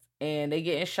vamps. And they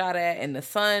getting shot at and the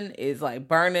sun is like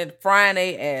frying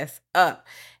their ass up.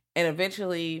 And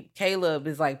eventually Caleb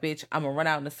is like, bitch, I'm going to run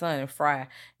out in the sun and fry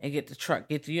and get the truck,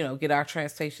 get our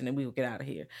transportation and we will get out of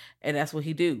here. And that's what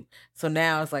he do. So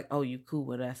now it's like, oh, you cool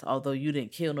with us. Although you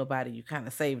didn't kill nobody, you kind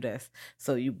of saved us.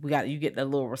 So you get a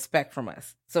little respect from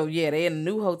us. So yeah, they in a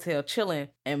new hotel chilling.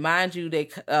 And mind you,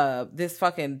 this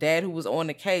fucking dad who was on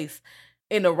the case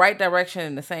in the right direction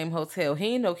in the same hotel. He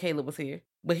didn't know Caleb was here.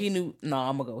 But he knew, no,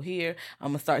 I'm going to go here. I'm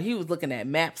going to start. He was looking at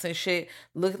maps and shit.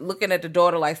 Looking at the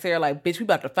daughter like Sarah, like, bitch, we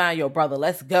about to find your brother.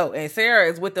 Let's go. And Sarah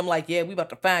is with them like, yeah, we about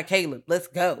to find Caleb. Let's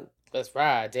go. Let's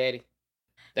ride, daddy.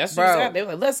 That's what said. They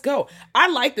were like, let's go. I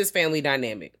like this family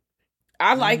dynamic.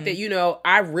 I like that,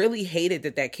 I really hated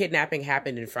that kidnapping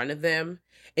happened in front of them.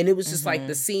 And it was just like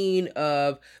the scene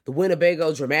of the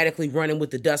Winnebago dramatically running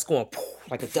with the dust going poof,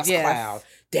 like a dust cloud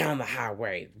down the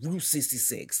highway, Route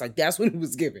 66. Like that's what it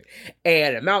was giving.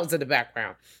 And the mountains in the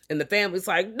background. And the family's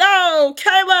like, no,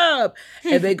 Caleb!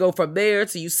 And they go from there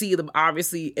to you see them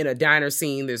obviously in a diner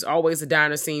scene. There's always a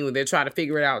diner scene when they're trying to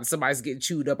figure it out and somebody's getting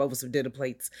chewed up over some dinner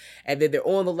plates. And then they're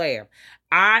on the lam.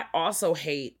 I also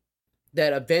hate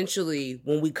that eventually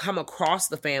when we come across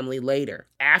the family later,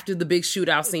 after the big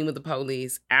shootout scene with the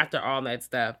police, after all that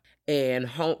stuff, and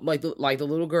home, like the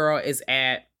little girl is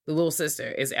at, the little sister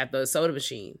is at the soda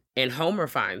machine and Homer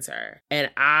finds her. And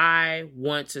I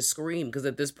want to scream because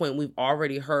at this point we've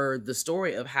already heard the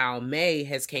story of how May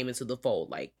has came into the fold.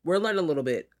 Like we're learning a little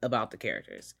bit about the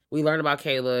characters. We learn about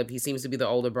Caleb. He seems to be the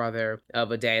older brother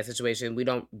of a dad situation. We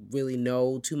don't really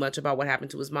know too much about what happened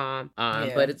to his mom.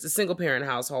 But it's a single parent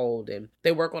household and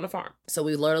they work on a farm. So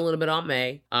we learn a little bit on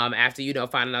May. After,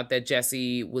 finding out that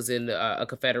Jesse was in a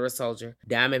Confederate soldier.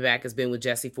 Diamondback has been with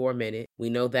Jesse for a minute.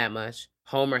 We know that much.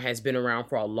 Homer has been around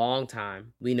for a long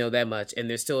time. We know that much. And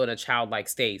they're still in a childlike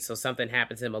state. So something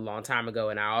happened to him a long time ago.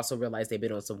 And I also realized they've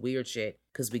been on some weird shit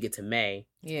because we get to May.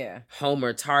 Yeah.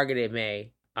 Homer targeted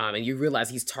May And you realize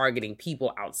he's targeting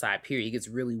people outside, period. He gets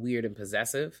really weird and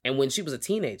possessive. And when she was a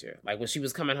teenager, like when she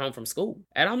was coming home from school.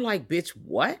 And I'm like, bitch,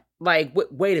 what? Like,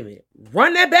 wait a minute.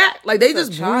 Run that back. Like, they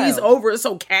just breeze over it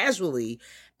so casually.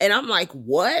 And I'm like,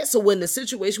 what? So when the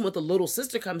situation with the little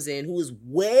sister comes in, who is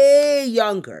way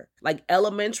younger, like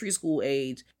elementary school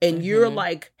age, and you're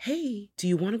like, hey, do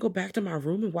you want to go back to my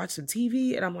room and watch some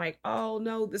TV? And I'm like, oh,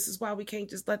 no, this is why we can't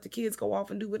just let the kids go off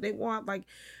and do what they want. Like,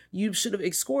 you should have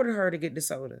escorted her to get the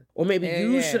soda. Or maybe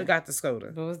you should have got the soda.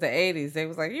 It was the 80s. They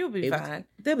was like, you'll be fine.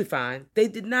 They'll be fine. They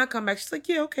did not come back. She's like,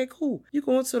 yeah, okay, cool. You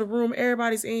go into the room.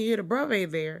 Everybody's in here. The brother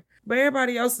ain't there. But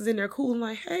everybody else is in there cool. I'm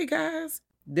like, hey, guys.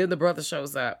 Then the brother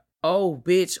shows up. Oh,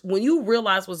 bitch. When you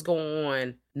realize what's going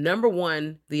on, number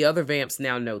one, the other vamps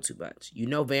now know too much. You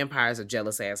know vampires are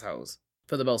jealous assholes.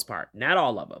 For the most part. Not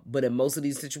all of them. But in most of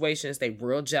these situations, they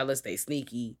real jealous, they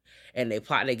sneaky, and they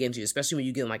plotting against you, especially when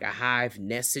you get in like a hive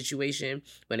nest situation,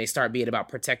 when they start being about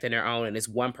protecting their own, and it's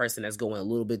one person that's going a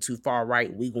little bit too far right,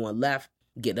 and we going left.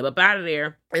 Get them up out of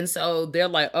there. And so they're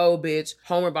like, oh, bitch,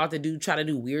 Homer about to try to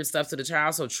do weird stuff to the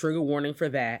child. So trigger warning for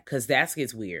that, because that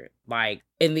gets weird. Like,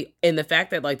 and the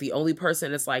fact that like the only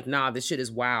person that's like, nah, this shit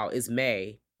is wild is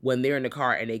May, when they're in the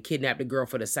car and they kidnapped the girl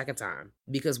for the second time.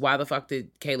 Because why the fuck did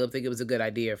Caleb think it was a good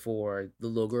idea for the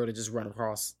little girl to just run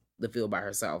across the field by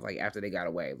herself, like after they got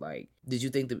away? Like, did you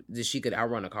think that she could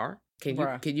outrun a car? Can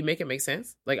you make it make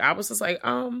sense? Like, I was just like,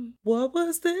 what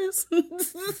was this?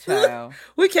 Child.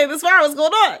 We came this far. What's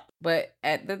going on? But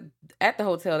at the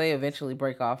hotel, they eventually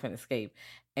break off and escape.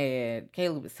 And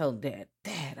Caleb is telling Dad,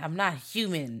 I'm not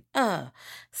human.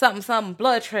 Something,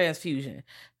 blood transfusion.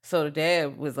 So the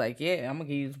dad was like, yeah, I'm going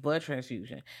to give you blood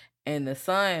transfusion. And the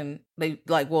son,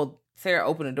 Sarah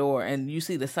opened the door and you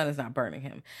see the son is not burning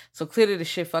him. So clearly the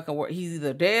shit fucking worked. He's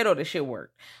either dead or the shit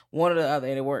worked. One or the other,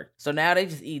 and it worked. So now they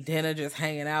just eat dinner, just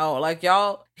hanging out. Like,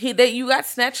 y'all, you got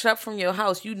snatched up from your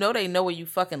house. You know they know where you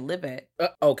fucking live at.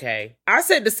 Okay. I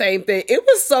said the same thing. It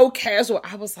was so casual.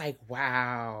 I was like,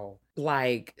 wow.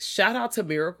 Like, shout out to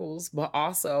Miracles, but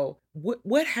also,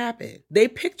 what happened? They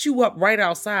picked you up right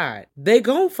outside. They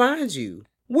gonna find you.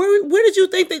 Where did you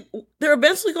think they're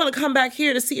eventually going to come back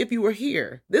here to see if you were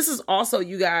here? This is also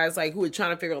you guys like who are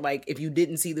trying to figure out like if you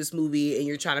didn't see this movie and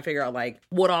you're trying to figure out like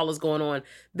what all is going on.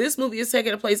 This movie is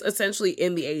taking place essentially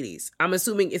in the 80s. I'm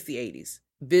assuming it's the 80s.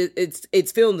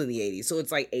 It's filmed in the 80s, so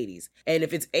it's like 80s. And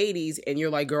if it's 80s and you're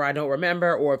like, girl, I don't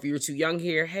remember, or if you're too young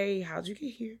here, hey, how'd you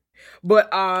get here? But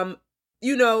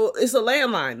you know, it's a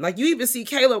landline. Like, you even see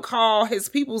Caleb call his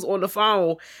peoples on the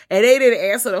phone, and they didn't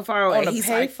answer the phone. On and the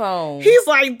payphone. He's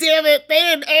like, damn it, they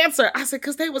didn't answer. I said,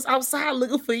 because they was outside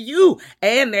looking for you.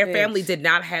 And their family did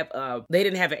not have, they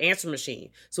didn't have an answer machine.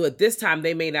 So at this time,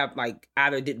 they may not, like,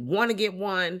 either didn't want to get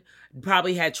one,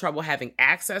 probably had trouble having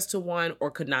access to one, or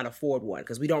could not afford one.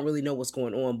 Because we don't really know what's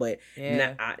going on. But, having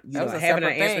an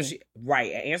answer machine,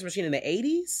 right, an answer machine in the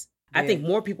 80s? Yeah. I think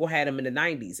more people had them in the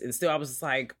 90s. And still, I was just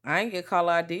like... I didn't get call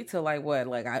ID till like what?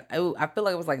 Like, I feel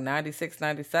like it was like 96,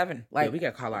 97. Like, yeah, we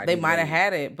got call ID. They might have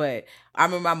had it, but I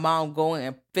remember my mom going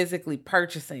and physically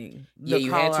purchasing the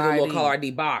you had to the little call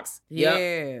ID box. Yeah.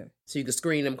 Yep. So you could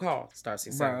screen them calls. Star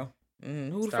 67. Bro.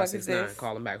 Mm-hmm. Who the fuck is this?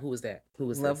 Call them back. Who was that?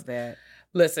 Love that.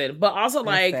 Listen, but also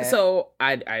like, so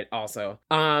I also,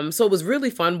 so it was really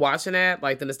fun watching that.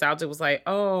 Like the nostalgia was like,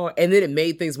 oh, and then it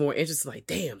made things more interesting. Like,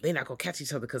 damn, they're not gonna catch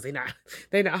each other because they're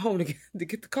not home to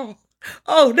get the call.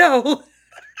 Oh no.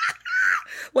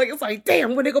 Like, it's like,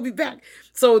 damn, when they gonna be back?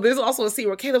 So there's also a scene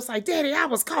where Caleb's like, Daddy, I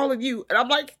was calling you. And I'm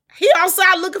like, he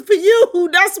outside looking for you.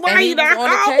 That's why he not on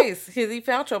home. The case. Because he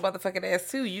found your motherfucking ass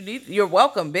too. You're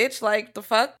welcome, bitch. Like, the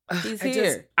fuck? He's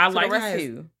here. I like the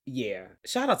rescue. Yeah.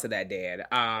 Shout out to that dad.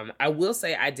 I will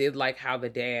say I did like how the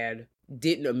dad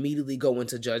didn't immediately go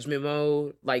into judgment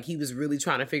mode. Like, he was really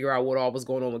trying to figure out what all was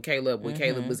going on with Caleb when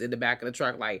Caleb was in the back of the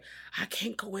truck, like, I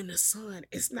can't go in the sun.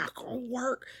 It's not gonna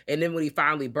work. And then when he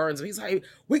finally burns him, he's like,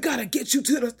 we gotta get you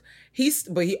to the...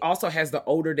 But he also has the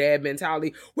older dad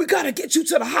mentality. We gotta get you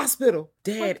to the hospital.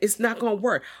 Dad, it's not gonna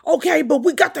work. Okay, but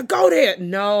we got to go there.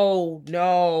 No.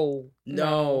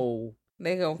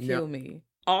 They gonna kill me.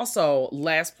 Also,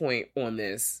 last point on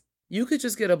this. You could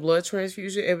just get a blood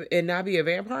transfusion and not be a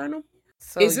vampire no more?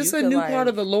 So is this a new part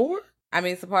of the lore? I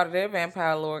mean, it's a part of their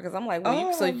vampire lore, because I'm like,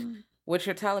 what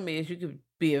you're telling me is you could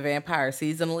be a vampire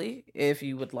seasonally if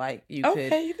you would like. You could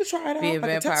try it out. Be a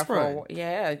vampire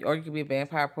or you could be a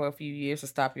vampire for a few years to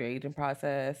stop your aging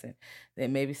process and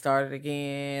then maybe start it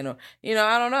again. Or,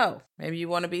 I don't know. Maybe you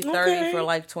want to be 30 for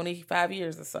like 25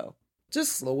 years or so.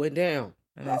 Just slow it down.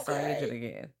 And then start aging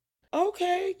again.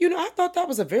 Okay, I thought that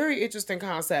was a very interesting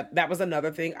concept. That was another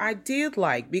thing I did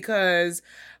like because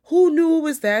who knew it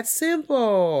was that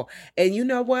simple? And you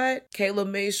know what? Caleb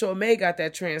made sure May got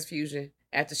that transfusion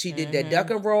after she did that duck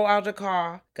and roll out the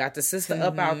car, got the sister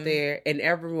up out there, and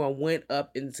everyone went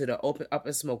up into the up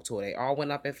in smoke tour. They all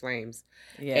went up in flames.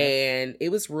 Yeah. And it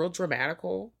was real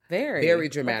dramatical. Very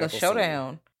dramatical. Like a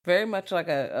showdown. Very much like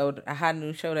a high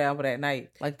noon showdown, but at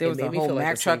night. Like there was a whole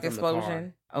Mack truck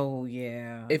explosion. Oh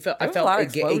yeah. It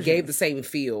gave the same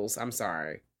feels. I'm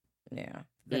sorry. Yeah.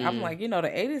 I'm like, the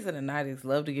 80s and the 90s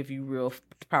love to give you real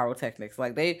pyrotechnics.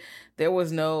 Like there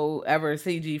was no ever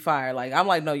CG fire. Like I'm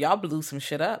like, no, y'all blew some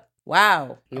shit up.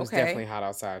 Wow. It was definitely hot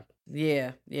outside.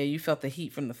 Yeah. Yeah, you felt the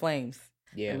heat from the flames.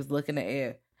 Yeah. It was looking in the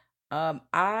air.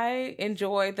 I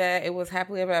enjoyed that it was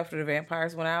happily ever after the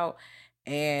vampires went out.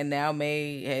 And now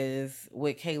May is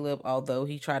with Caleb, although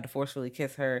he tried to forcefully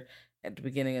kiss her at the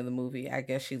beginning of the movie. I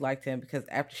guess she liked him because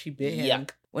after she bit him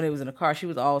when it was in the car, she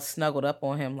was all snuggled up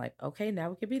on him like, okay,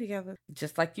 now we can be together.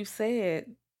 Just like you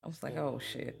said. I was like, oh,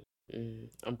 shit.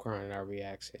 I'm crying at our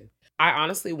reaction. I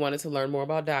honestly wanted to learn more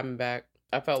about Diamondback.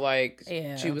 I felt like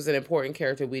she was an important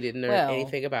character we didn't learn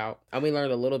anything about. And we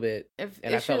learned a little bit.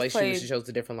 And I felt like she chose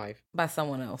a different life. By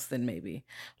someone else, then maybe.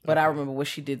 But I remember what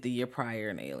she did the year prior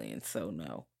in Aliens. So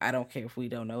no, I don't care if we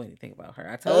don't know anything about her.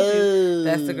 I told you,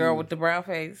 that's the girl with the brown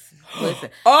face. Listen.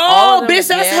 Bitch,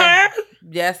 that's her?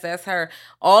 Yes, that's her.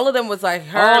 All of them was like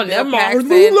her. Never mind.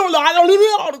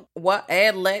 What?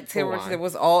 And Lex Timberton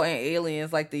was all in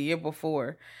Aliens like the year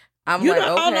before. I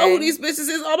don't know who these bitches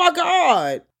is. Oh my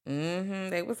God.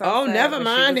 They was outside. Never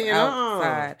mind it.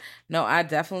 Outside. No, I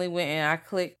definitely went and I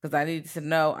clicked because I needed to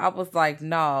know. I was like,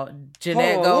 no,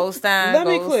 Jeanette Goldstein. Let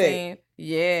me click.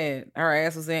 Yeah, her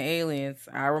ass was in Aliens.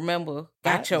 I remember.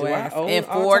 Got your ass in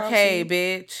 4K,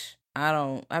 bitch.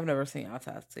 I've never seen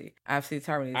Autopsy. I've seen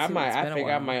Terminator 2. I think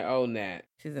I might own that.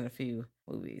 She's in a few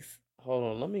movies. Hold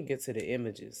on, let me get to the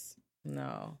images.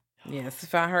 No. Yes,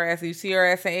 found her ass. You see her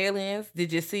ass in Aliens?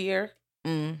 Did you see her?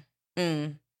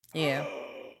 Yeah.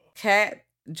 Cat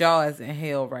jaw is in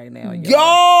hell right now.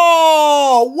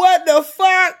 Yo, what the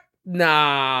fuck?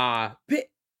 Nah.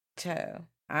 Child.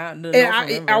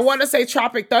 I want to say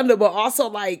Tropic Thunder, but also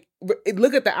like,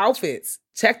 look at the outfits.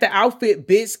 Check the outfit,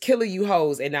 bitch, killing you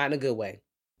hoes, and not in a good way.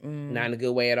 Not in a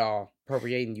good way at all.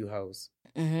 Appropriating you hoes.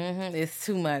 It's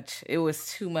too much. It was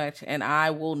too much, and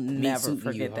I will never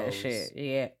forget that shit.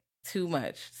 Yeah. Too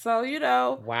much. So,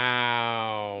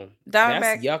 wow.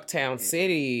 That's Yucktown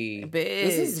City. Bitch.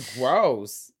 This is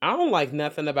gross. I don't like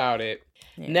nothing about it.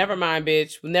 Yeah. Never mind,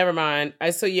 bitch. Never mind. I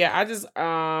just,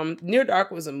 Near Dark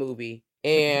was a movie.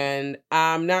 And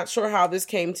I'm not sure how this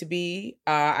came to be.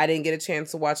 I didn't get a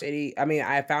chance to watch any. I mean,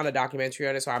 I found a documentary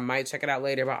on it, so I might check it out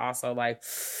later. But also, like,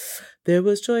 there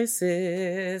was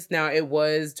choices. Now, it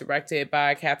was directed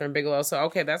by Catherine Bigelow, so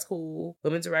okay, that's cool.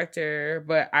 Women director.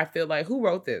 But I feel like, who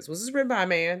wrote this? Was this written by a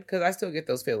man? Because I still get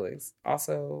those feelings.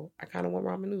 Also, I kind of want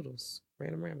ramen noodles.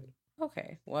 Random ramen.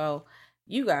 Okay, well,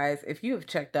 you guys, if you have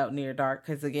checked out Near Dark,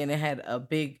 because again, it had a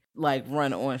big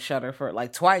run on Shudder for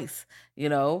like twice,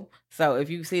 So if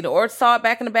you've seen it or saw it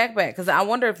back in the back, because I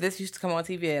wonder if this used to come on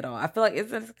TV at all. I feel like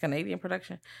it's a Canadian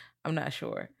production. I'm not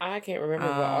sure. I can't remember,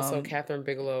 but also Catherine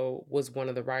Bigelow was one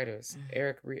of the writers.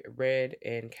 Eric Red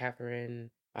and Catherine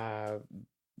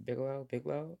Bigelow.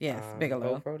 Yes,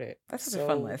 Bigelow. Both wrote it. That's such a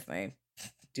fun last name.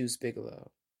 Deuce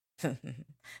Bigelow.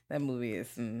 That movie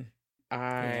is.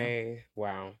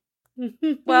 Wow.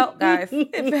 Well, guys, you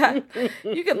can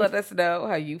let us know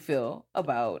how you feel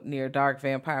about Near Dark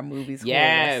vampire movies,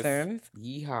 yes. westerns.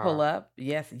 Yeehaw. Pull up.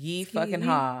 Yes, fucking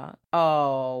ha.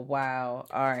 Oh, wow.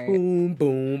 All right. Boom,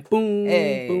 boom, boom.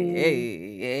 Hey, boom.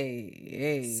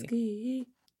 Hey. Ski.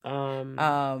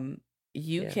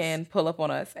 You can pull up on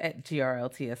us at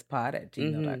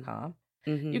grltspod@gmail.com.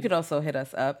 You can also hit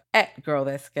us up at Girl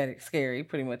That's Scary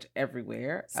pretty much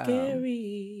everywhere.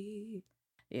 Scary.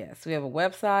 Yes, we have a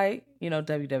website,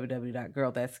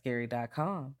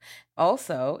 www.girlthatscary.com.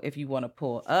 Also, if you want to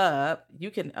pull up,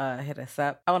 you can hit us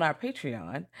up on our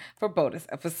Patreon for bonus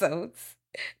episodes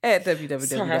at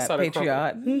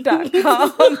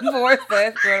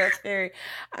www.patreon.com/girlthatscary.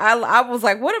 I was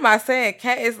like, what am I saying?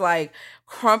 Kat is like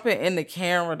crumping in the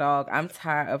camera, dog. I'm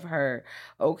tired of her.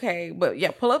 Okay, but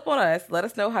yeah, pull up on us. Let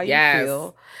us know how you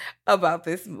feel about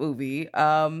this movie.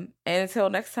 And until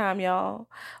next time, y'all.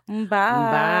 Bye.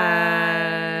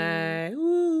 Bye.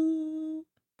 Woo.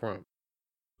 Prompt.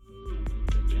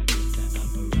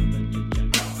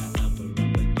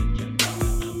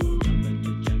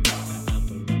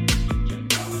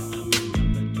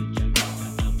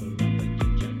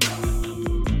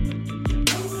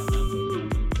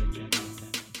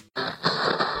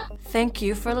 Thank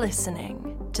you for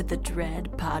listening to the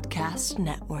Dread Podcast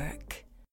Network.